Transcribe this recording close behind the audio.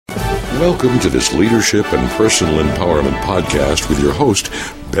Welcome to this leadership and personal empowerment podcast with your host,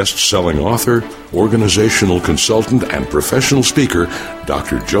 best-selling author, organizational consultant, and professional speaker,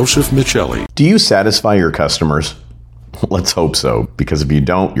 Dr. Joseph Michelli. Do you satisfy your customers? Let's hope so, because if you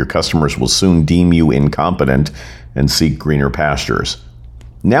don't, your customers will soon deem you incompetent and seek greener pastures.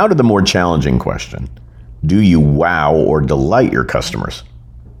 Now to the more challenging question. Do you wow or delight your customers?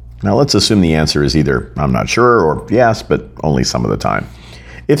 Now let's assume the answer is either I'm not sure or yes, but only some of the time.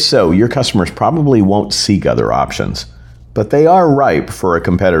 If so, your customers probably won't seek other options, but they are ripe for a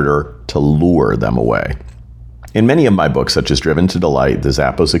competitor to lure them away. In many of my books, such as Driven to Delight, The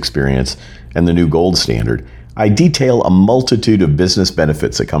Zappos Experience, and The New Gold Standard, I detail a multitude of business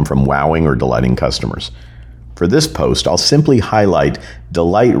benefits that come from wowing or delighting customers. For this post, I'll simply highlight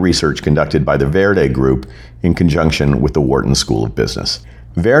delight research conducted by the Verde Group in conjunction with the Wharton School of Business.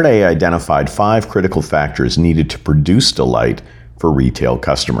 Verde identified 5 critical factors needed to produce delight for retail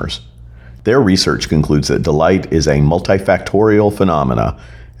customers. Their research concludes that delight is a multifactorial phenomena,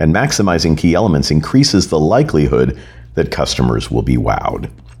 and maximizing key elements increases the likelihood that customers will be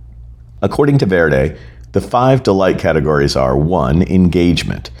wowed. According to Verde, the 5 delight categories are 1.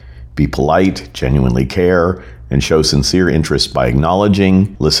 Engagement. Be polite, genuinely care, and show sincere interest by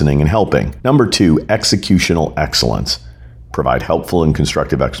acknowledging, listening, and helping. 2. Executional excellence. Provide helpful and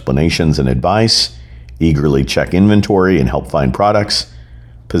constructive explanations and advice. Eagerly check inventory and help find products,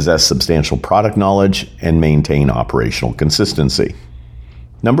 possess substantial product knowledge, and maintain operational consistency.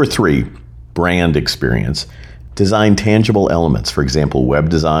 3, brand experience. Design tangible elements, for example, web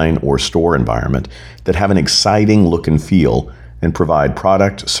design or store environment, that have an exciting look and feel and provide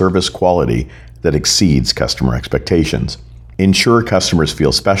product service quality that exceeds customer expectations. Ensure customers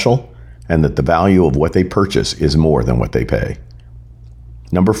feel special and that the value of what they purchase is more than what they pay.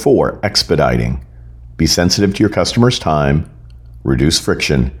 4, expediting. Be sensitive to your customers' time, reduce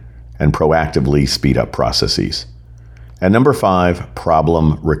friction, and proactively speed up processes. And 5,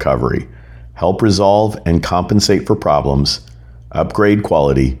 problem recovery. Help resolve and compensate for problems, upgrade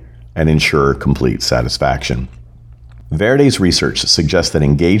quality, and ensure complete satisfaction. Verde's research suggests that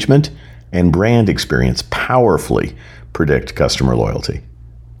engagement and brand experience powerfully predict customer loyalty.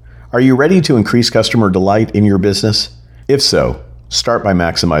 Are you ready to increase customer delight in your business? If so, start by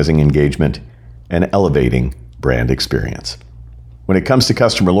maximizing engagement and elevating brand experience. When it comes to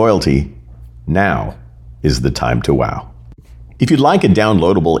customer loyalty, now is the time to wow. If you'd like a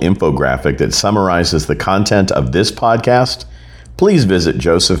downloadable infographic that summarizes the content of this podcast, please visit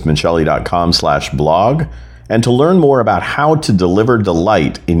josephmichelli.com/blog. And to learn more about how to deliver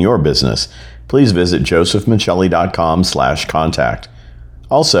delight in your business, please visit josephmichelli.com/contact.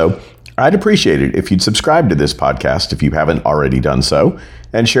 Also, I'd appreciate it if you'd subscribe to this podcast if you haven't already done so,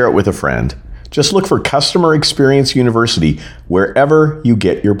 and share it with a friend. Just look for Customer Experience University wherever you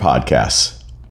get your podcasts.